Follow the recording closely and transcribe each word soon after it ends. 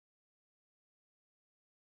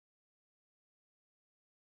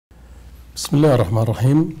Bismillah ar-Rahman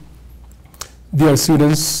ar-Rahim. Dear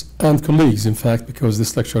students and colleagues, in fact, because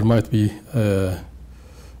this lecture might be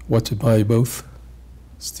watched by both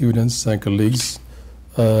students and colleagues,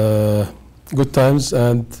 good times,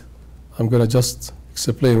 and I'm going to just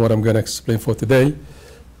explain what I'm going to explain for today.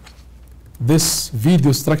 This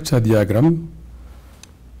video structure diagram,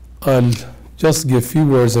 I'll just give few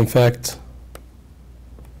words, in fact,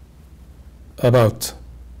 about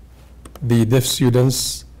the deaf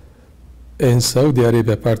students in Saudi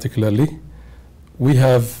Arabia particularly. We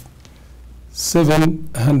have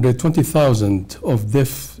 720,000 of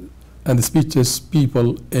deaf and speechless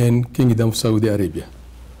people in Kingdom of Saudi Arabia.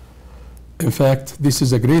 In fact, this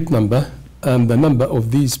is a great number, and the number of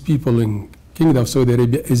these people in Kingdom of Saudi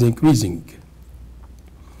Arabia is increasing.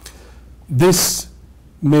 This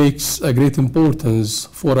makes a great importance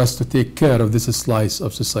for us to take care of this slice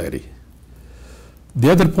of society. The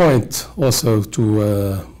other point also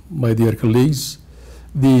to my dear colleagues,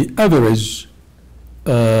 the average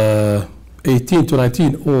 18 to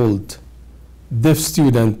 19-year-old deaf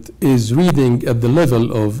student is reading at the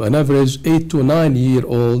level of an average 8 to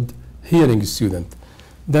 9-year-old hearing student.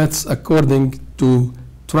 That's according to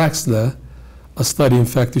Traxler, a study in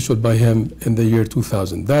fact issued by him in the year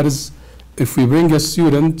 2000. That is, if we bring a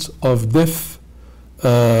student of deaf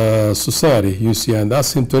society, you see, and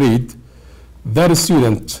ask him to read, that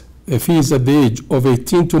student, if he is at the age of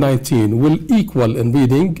 18 to 19, will equal in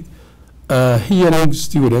reading a hearing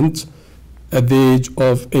student at the age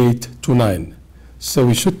of 8 to 9. So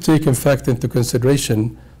we should take, in fact, into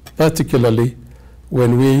consideration, particularly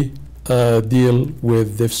when we deal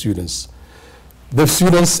with deaf students. Deaf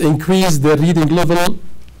students increase their reading level,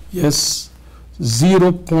 yes,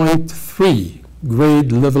 0.3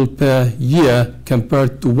 grade level per year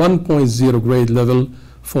compared to 1.0 grade level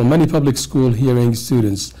for many public school hearing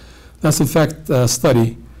students. That's in fact a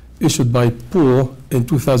study issued by Poole in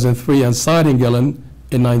 2003 and Siding-Allen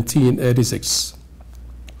in 1986.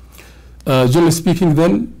 Generally speaking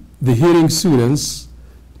then, the hearing students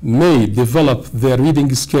may develop their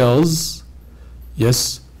reading skills,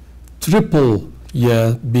 yes, triple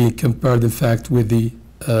year being compared in fact with the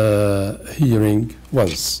hearing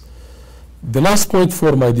ones. The last point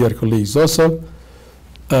for my dear colleagues also,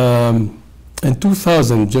 in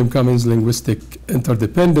 2000, Jim Cummins' linguistic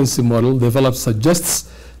interdependency model developed suggests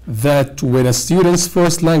that when a student's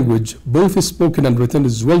first language, both spoken and written,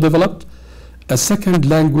 is well developed, a second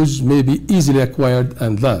language may be easily acquired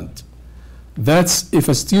and learned. That's if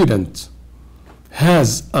a student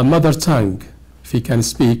has a mother tongue, if he can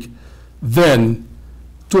speak, then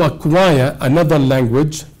to acquire another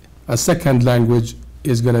language, a second language,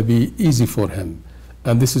 is going to be easy for him.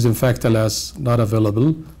 And this is in fact, alas, not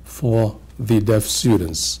available for the deaf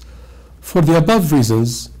students. For the above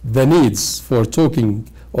reasons, the needs for talking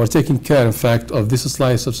or taking care, in fact, of this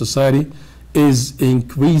slice of society is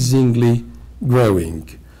increasingly growing.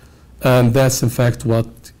 And that's, in fact,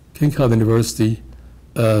 what King Khalid University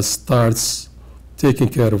starts taking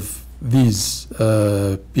care of these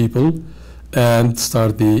people and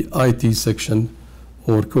start the IT section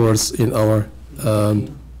or course in our,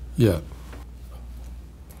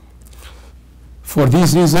 For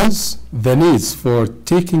these reasons, the needs for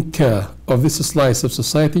taking care of this slice of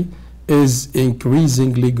society is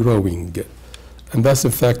increasingly growing. And that's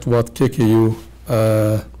in fact what KKU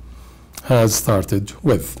has started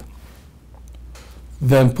with.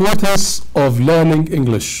 The importance of learning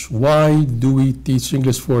English. Why do we teach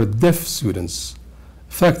English for deaf students? In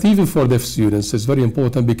fact, even for deaf students, it's very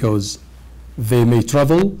important because they may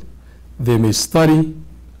travel, they may study,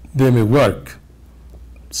 they may work.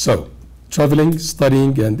 So, traveling,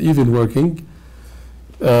 studying, and even working,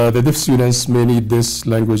 the deaf students may need this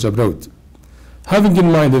language abroad. Having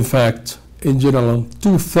in mind, in fact, in general,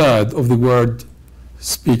 2/3 of the world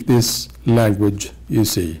speak this language, you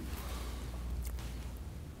see.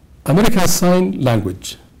 American Sign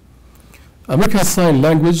Language. American Sign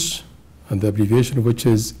Language, and the abbreviation of which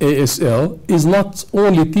is ASL, is not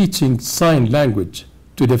only teaching sign language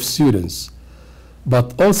to deaf students,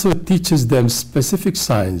 but also teaches them specific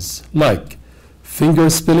signs like finger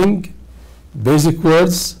spelling, basic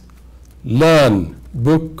words, learn,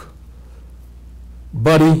 book,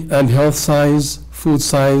 body and health signs, food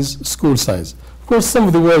signs, school signs. Of course, some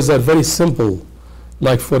of the words are very simple,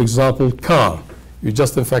 like, for example, car. You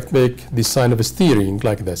just, in fact, make the sign of a steering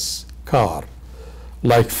like this, car.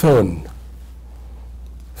 Like phone,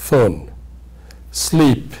 phone.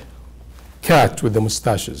 Sleep, cat with the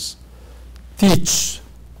mustaches. Teach.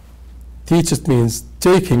 Teach, it means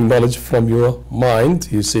taking knowledge from your mind,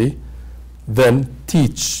 you see. Then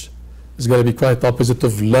teach is going to be quite opposite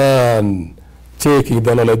of learn. taking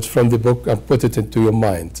the knowledge from the book and put it into your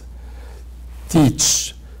mind.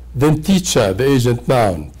 Teach. Then teacher, the agent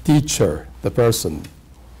noun. Teacher, the person.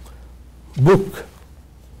 Book.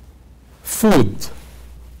 Food.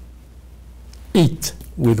 Eat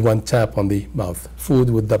with one tap on the mouth. Food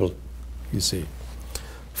with double, you see.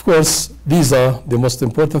 Of course, these are the most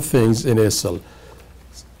important things in ASL.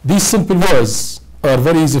 These simple words are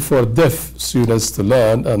very easy for deaf students to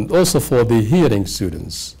learn and also for the hearing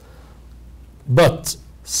students. But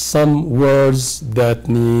some words that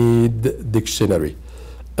need dictionary.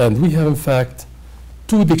 And we have, in fact,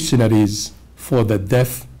 2 dictionaries for the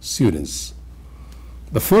deaf students.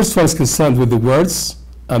 The first one is concerned with the words,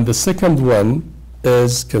 and the second one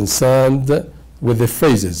is concerned with the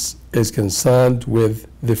phrases,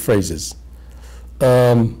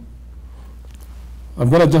 I'm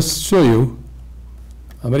going to just show you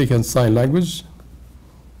American Sign Language,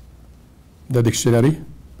 the dictionary.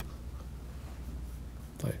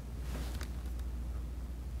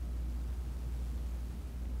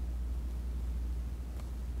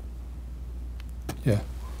 Yeah.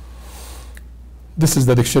 This is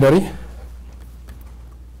the dictionary.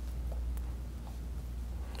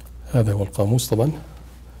 هذا هو القاموس طبعا.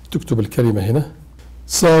 تكتب الكلمة هنا.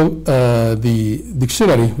 So the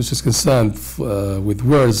dictionary, which is concerned with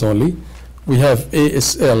words only, we have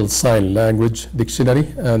ASL Sign Language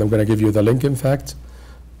Dictionary, and I'm going to give you the link, in fact.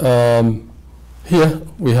 Here,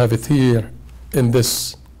 we have it here in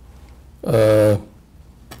this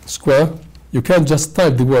square. You can't just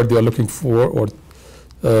type the word you're looking for, or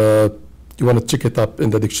you want to check it up in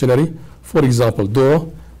the dictionary. For example,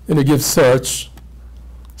 door, and you give search,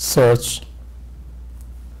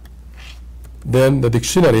 then the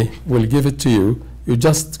dictionary will give it to you. You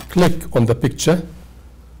just click on the picture,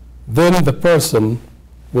 then the person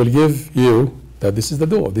will give you that this is the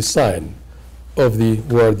door, the sign of the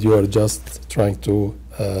word you're just trying to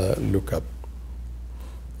look up.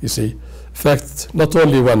 You see, in fact, not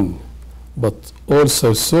only one, but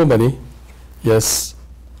also so many, yes,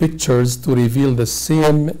 pictures to reveal the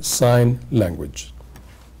same sign language.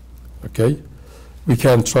 Okay, we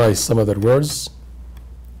can try some other words.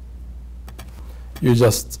 You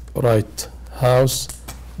just write house,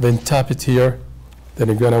 then tap it here, then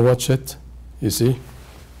you're going to watch it. You see,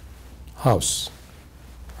 house.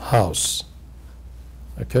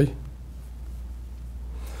 Okay.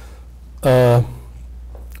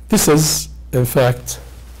 This is, in fact,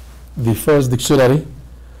 the first dictionary,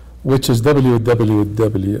 which is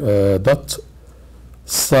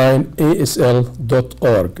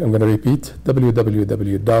www.signasl.org. I'm going to repeat,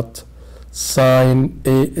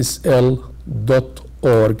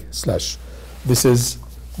 www.signasl.org/. This is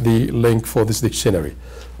the link for this dictionary.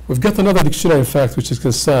 We've got another dictionary, in fact, which is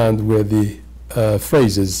concerned with the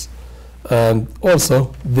phrases, and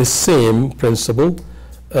also the same principle,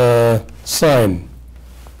 sign,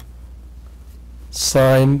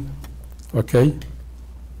 okay.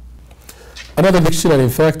 Another dictionary, in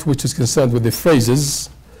fact, which is concerned with the phrases,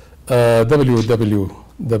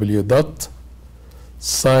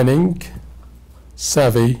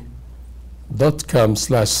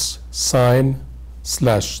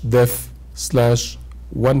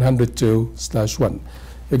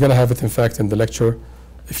 You're going to have it, in fact, in the lecture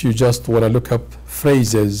if you just want to look up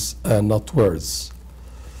phrases and not words.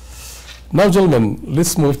 Now, gentlemen,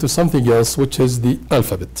 let's move to something else, which is the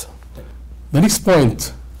alphabet. The next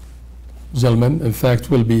point, gentlemen, in fact,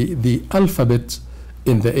 will be the alphabet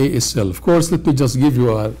in the ASL. Of course, let me just give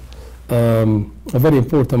you a very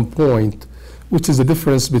important point, which is the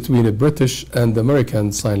difference between a British and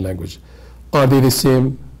American Sign Language. Are they the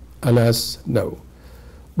same? Alas, no.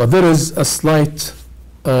 But there is a slight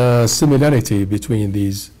similarity between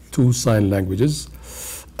these two sign languages.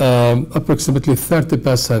 Approximately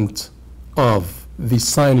 30% of the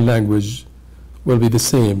sign language will be the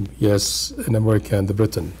same, yes, in America and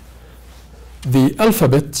Britain. The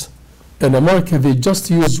alphabet in America, they just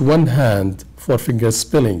use one hand for finger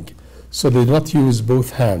spelling, so they do not use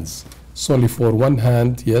both hands. It's only for one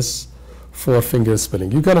hand, yes, for finger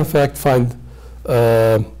spelling. You can, in fact, find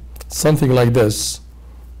something like this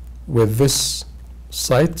with this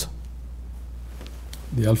site,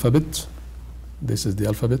 the alphabet. This is the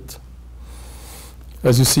alphabet.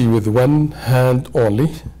 As you see, with one hand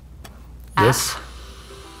only. Yes. F,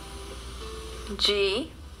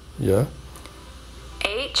 G, yeah.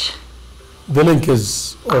 H. The link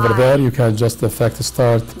is over there. You can just, in fact,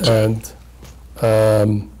 start and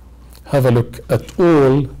have a look at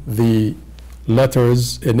all the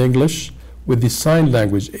letters in English with the sign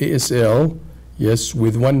language ASL, yes,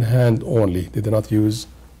 with one hand only. They do not use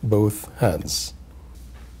both hands.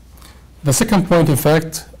 The second point, in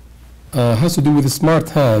fact, has to do with the smart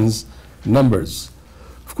hands numbers.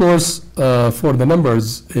 Of course, for the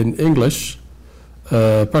numbers in English,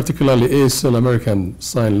 particularly ASL American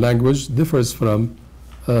Sign Language differs from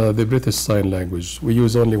the British Sign Language. We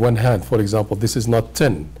use only one hand. For example, this is not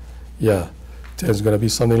 10. Yeah, 10 is going to be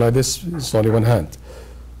something like this. It's only one hand.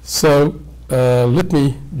 So let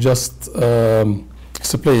me just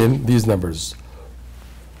explain these numbers.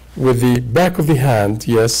 With the back of the hand,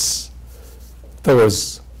 yes,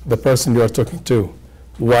 towards the person you are talking to.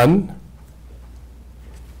 1,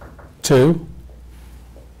 2,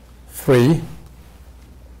 3,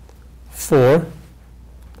 4,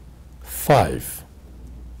 5.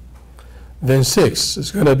 Then 6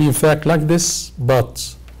 is going to be in fact like this,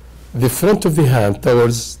 but the front of the hand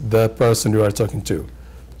towards the person you are talking to.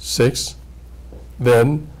 6,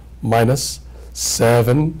 then minus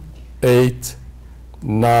 7, 8,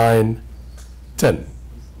 9, 10.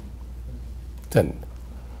 10.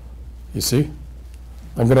 You see?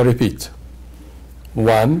 I'm going to repeat.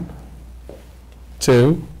 1,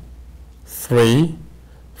 2, 3,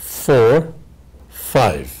 4,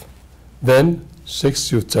 5. Then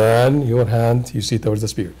 6, you turn your hand, you see towards the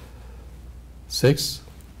speaker. 6,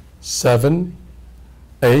 7,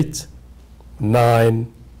 8,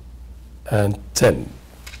 9, and 10.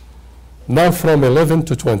 Now from 11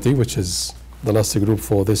 to 20, which is the last group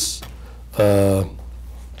for this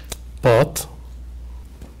part.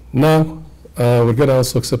 Now we're going to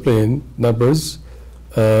also explain numbers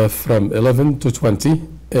from 11 to 20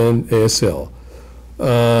 in ASL.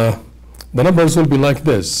 The numbers will be like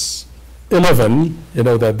this. 11, you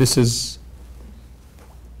know that this is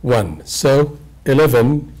 1. So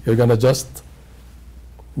 11, you're going to just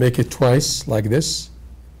make it twice like this.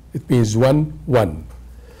 It means 1, 1.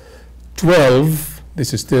 12,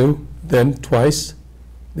 this is 2, then twice,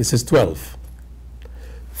 this is 12.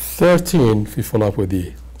 13, if you follow up with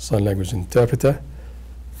the sign language interpreter,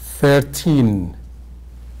 13.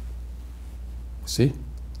 See?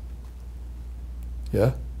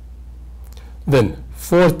 Yeah? Then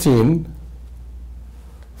 14,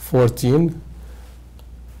 14.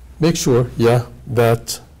 Make sure, yeah,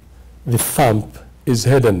 that the thumb is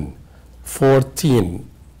hidden. 14.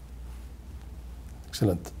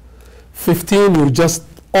 Excellent. 15, you just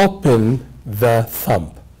open the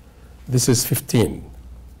thumb. This is 15.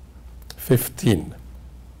 15.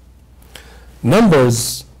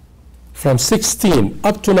 Numbers from 16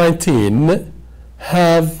 up to 19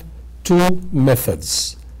 have two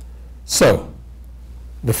methods. So,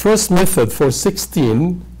 the first method for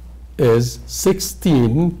 16 is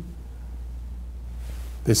 16.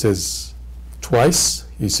 This is twice,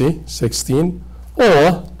 you see, 16,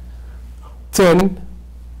 or 10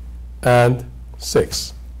 and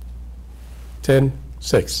 6. 10,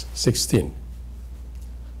 6, 16.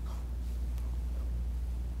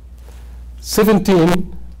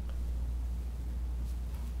 17,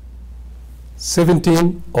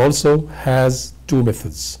 17 also has two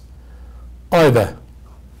methods. Either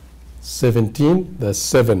 17, that's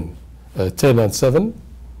 7, 10 and 7,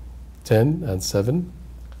 10 and 7,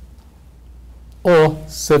 or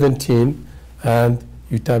 17 and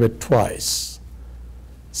you type it twice.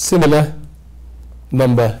 Similar,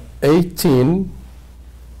 number 18,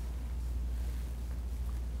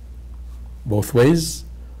 both ways,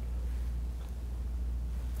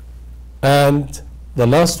 and the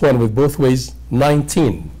last one with both ways,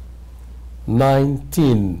 19.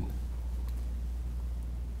 19.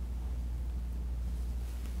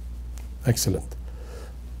 Excellent.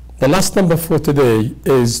 The last number for today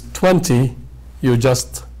is 20. You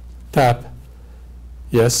just tap,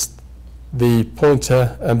 yes, the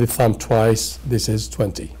pointer and the thumb twice. This is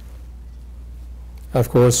 20. Of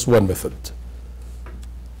course, one method.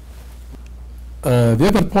 The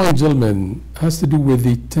other point, gentlemen, has to do with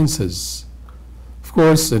the tenses. Of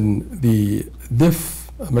course, in the deaf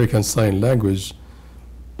American Sign Language,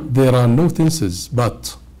 there are no tenses,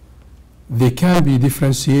 but they can be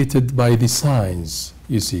differentiated by the signs,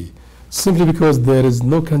 you see, simply because there is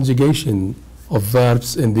no conjugation of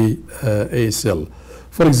verbs in the ASL.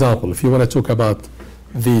 For example, if you want to talk about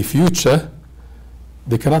the future,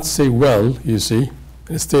 they cannot say well, you see.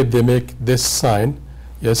 Instead, they make this sign,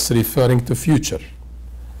 yes, referring to future.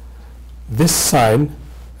 This sign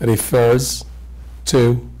refers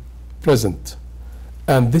to present,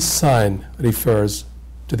 and this sign refers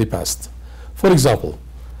to the past. For example,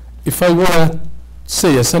 if I want to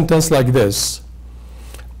say a sentence like this,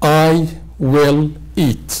 I will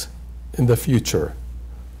eat in the future.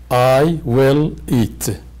 I will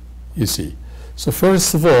eat, you see. So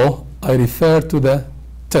first of all, I refer to the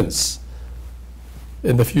tense.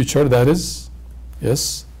 In the future, that is,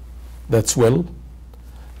 yes, that's will.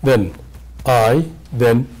 then I,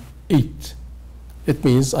 then eat. It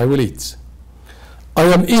means I will eat. I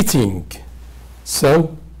am eating,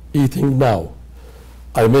 so eating now.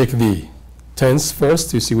 I make the tense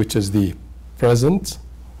first, you see, which is the present,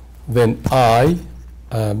 then I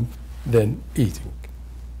am then eating.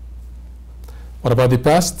 What about the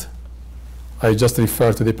past? I just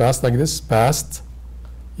refer to the past like this. Past,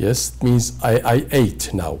 yes, it means I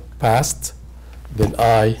ate now. Past, then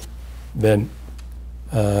I, then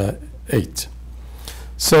ate.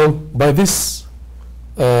 So by this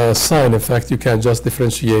sign, in fact, you can just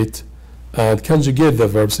differentiate and conjugate the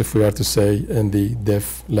verbs, if we are to say, in the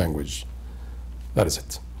deaf language. That is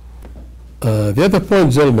it. The other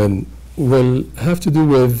point, gentlemen, will have to do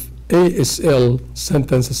with ASL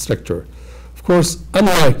sentence structure. Of course,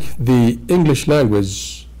 unlike the English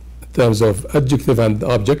language in terms of adjective and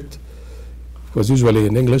object, because usually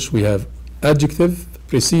in English we have adjective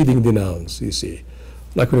preceding the nouns, you see.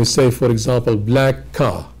 Like when we say, for example, black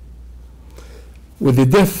car. With the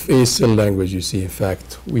deaf ASL language, you see, in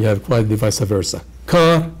fact, we have quite the vice versa.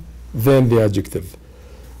 Car, then the adjective.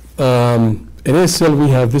 In ASL, we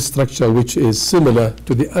have this structure which is similar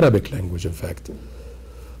to the Arabic language, in fact.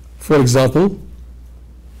 For example,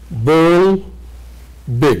 ball,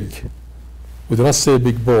 big. We do not say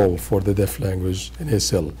big ball for the deaf language in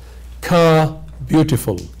ASL. Car,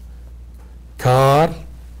 beautiful. Car,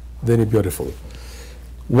 then beautiful.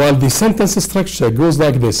 While the sentence structure goes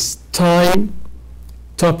like this: time,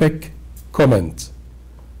 topic, comment.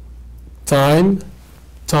 Time,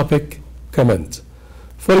 topic, comment.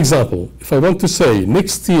 For example, if I want to say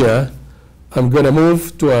next year I'm going to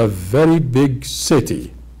move to a very big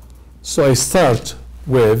city, so I start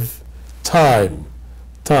with time,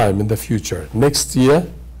 time in the future. Next year,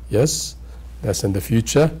 yes, that's in the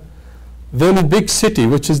future. Then big city,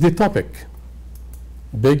 which is the topic.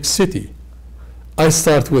 Big city. I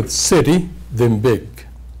start with city, then big.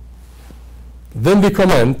 Then the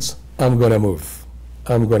comment, I'm going to move.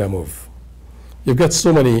 I'm going to move. You've got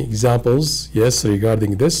so many examples, yes,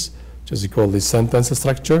 regarding this, which is called the sentence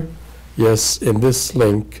structure, yes, in this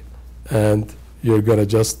link, and you're going to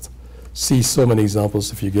just see so many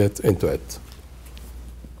examples if you get into it.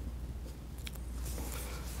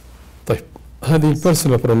 طيب هذه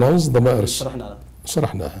personal pronouns ضمائر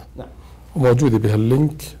شرحناها نعم. وموجودة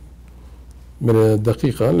بهاللينك من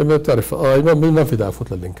الدقيقة لما بتعرف ما في داعي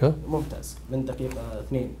فوت لللينك. ها ممتاز. من دقيقة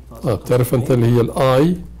 2. بتعرف أنت اللي هي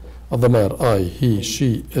الآي الضمائر I, he,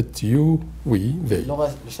 she, it, you, we, they.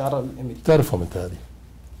 لغة الإشارة الأمريكية. تعرفهم أنت هذه.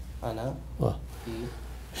 أنا.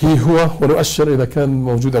 هي هو ونؤشر إذا كان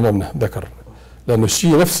موجود أمامنا ذكر، لأنه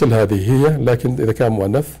الشيء نفس هذه هي، لكن إذا كان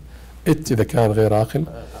مؤنث، it إذا كان غير عاقل،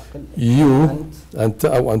 you أنت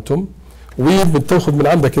أو أنتم، we بتاخذ من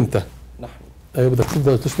عندك أنت. نحن. أيوة بدك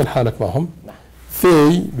تبدأ تشمل حالك معهم. نحن.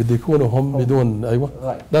 they بده يكونوا هم بدون أيوة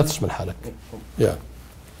غاية. لا تشمل حالك. يا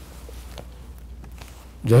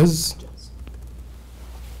جاهز؟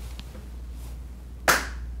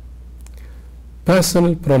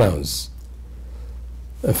 Personal pronouns.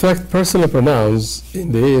 In fact, personal pronouns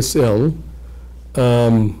in the ASL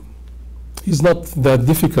is not that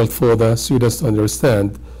difficult for the students to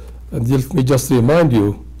understand. And let me just remind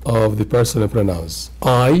you of the personal pronouns.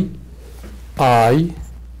 I,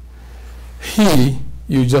 he,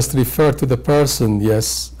 you just refer to the person,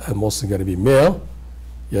 yes, and mostly going to be male,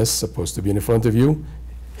 yes, supposed to be in front of you.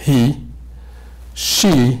 He,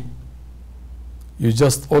 she, you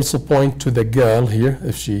just also point to the girl here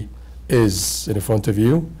if she is in front of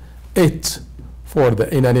you. It for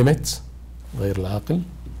the inanimate, غير العاقل,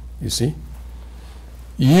 you see.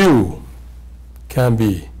 You can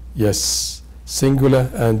be, yes, singular,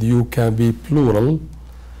 and you can be plural.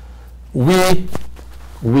 We,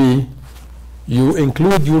 you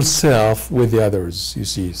include yourself with the others, you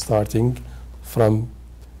see, starting from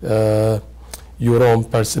your own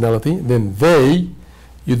personality. Then they,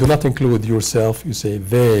 you do not include yourself, you say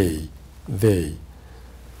they.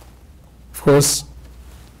 Of course,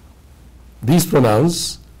 these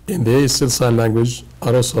pronouns in the ASL sign language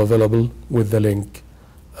are also available with the link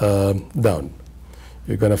down.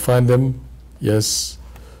 You're going to find them, yes,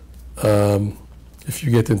 if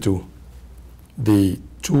you get into the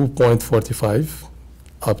 2.45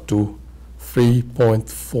 up to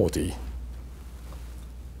 3.40.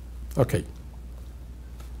 Okay.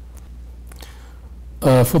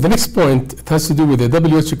 For the next point, it has to do with the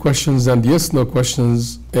WH questions and yes/no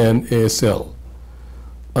questions in ASL.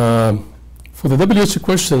 For the WH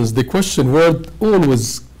questions, the question word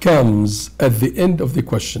always comes at the end of the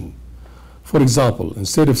question. For example,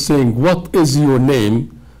 instead of saying, what is your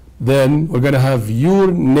name? Then we're going to have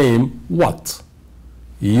your name what?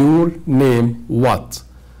 Your name what?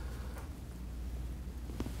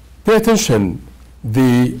 Pay attention,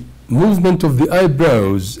 the movement of the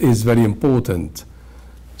eyebrows is very important.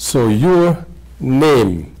 So your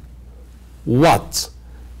name, what?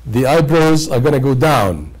 The eyebrows are going to go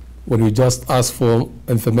down when we just ask for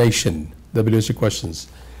information, WH questions.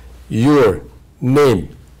 Your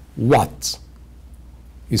name, what?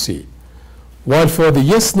 You see. While for the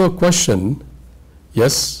yes-no question,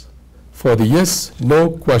 yes, for the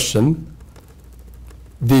yes-no question,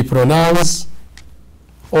 the pronouns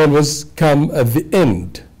always come at the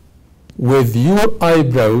end with your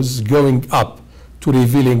eyebrows going up to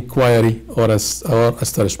reveal inquiry or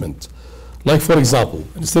astonishment. Like for example,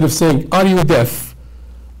 instead of saying, are you deaf?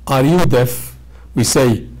 Are you deaf? We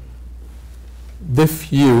say,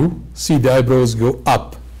 deaf you. See the eyebrows go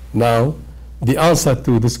up. Now, the answer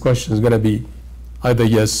to this question is going to be either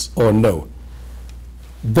yes or no.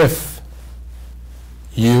 Deaf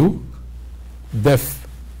you. Deaf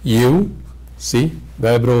you. See,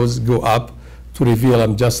 the eyebrows go up to reveal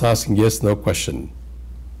I'm just asking yes, no question.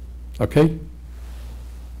 Okay?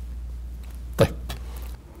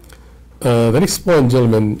 The next point,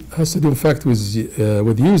 gentlemen, has to do in fact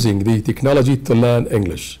with using the technology to learn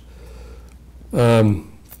English. The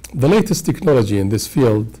latest technology in this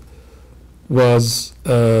field was,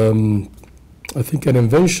 I think, an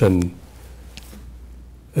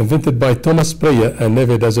invented by Thomas Breyer and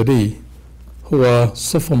Neve Dazodi, who are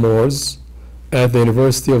sophomores at the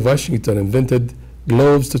University of Washington, invented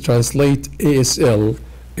globes to translate ASL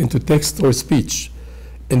into text or speech.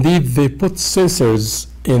 Indeed, they put sensors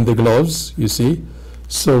in the gloves, you see.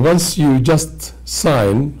 So once you just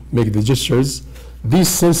sign, make the gestures, these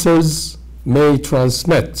sensors may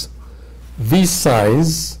transmit these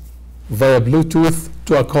signs via Bluetooth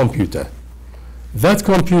to a computer. That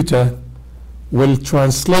computer will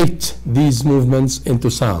translate these movements into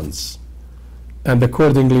sounds, and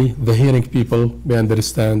accordingly the hearing people may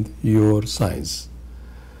understand your signs.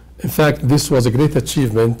 In fact, this was a great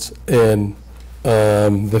achievement in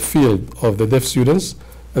the field of the deaf students.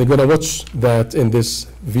 I'm going to watch that in this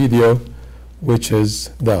video, which is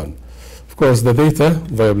down. Of course, the data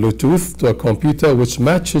via Bluetooth to a computer which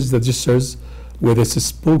matches the gestures with its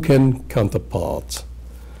spoken counterpart.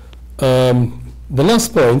 The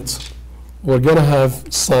last point, we're going to have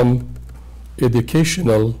some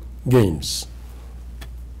educational games.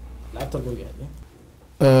 In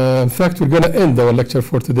fact, we're going to end our lecture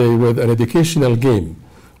for today with an educational game.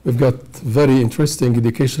 We've got very interesting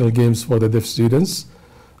educational games for the deaf students.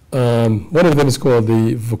 One of them is called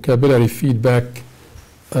the vocabulary feedback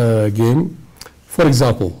game. For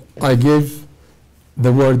example, I gave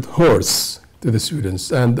the word horse to the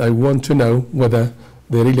students, and I want to know whether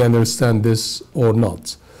they really understand this or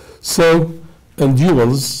not. So in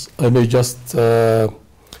duels, I may just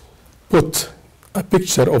put a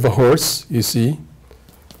picture of a horse, you see,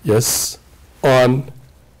 yes, on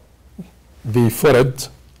the forehead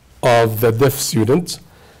of the deaf student,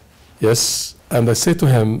 yes, and I say to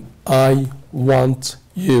him, I want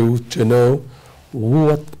you to know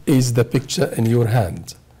what is the picture in your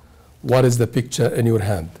hand. What is the picture in your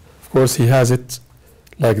hand? Of course, he has it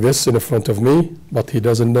like this in front of me, but he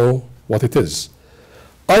doesn't know what it is.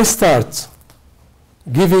 I start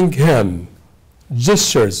giving him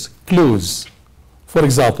gestures, clues. For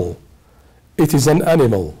example, it is an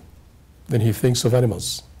animal. Then he thinks of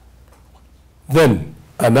animals. Then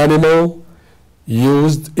an animal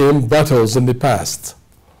used in battles in the past.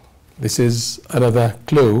 This is another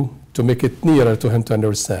clue to make it nearer to him to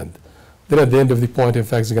understand. Then at the end of the point, in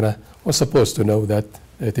fact, we're supposed to know that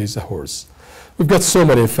it is a horse. We've got so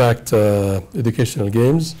many, in fact, educational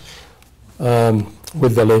games.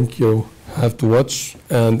 With the link, you have to watch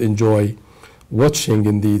and enjoy watching,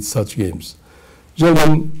 indeed, such games.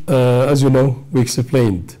 Gentlemen, as you know, we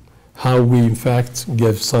explained how we, in fact,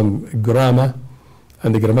 give some grammar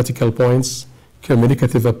and the grammatical points.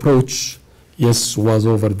 Communicative approach, yes, was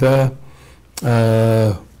over there.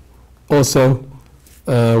 Also,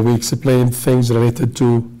 we explained things related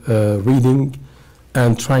to reading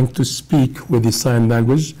and trying to speak with the sign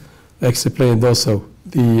language. I explained also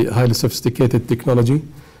the highly sophisticated technology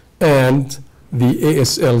and the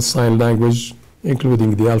ASL sign language,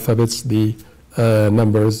 including the alphabets, the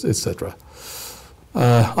numbers, etc.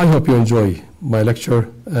 I hope you enjoy my lecture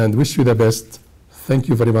and wish you the best. Thank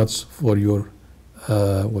you very much for your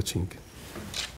watching.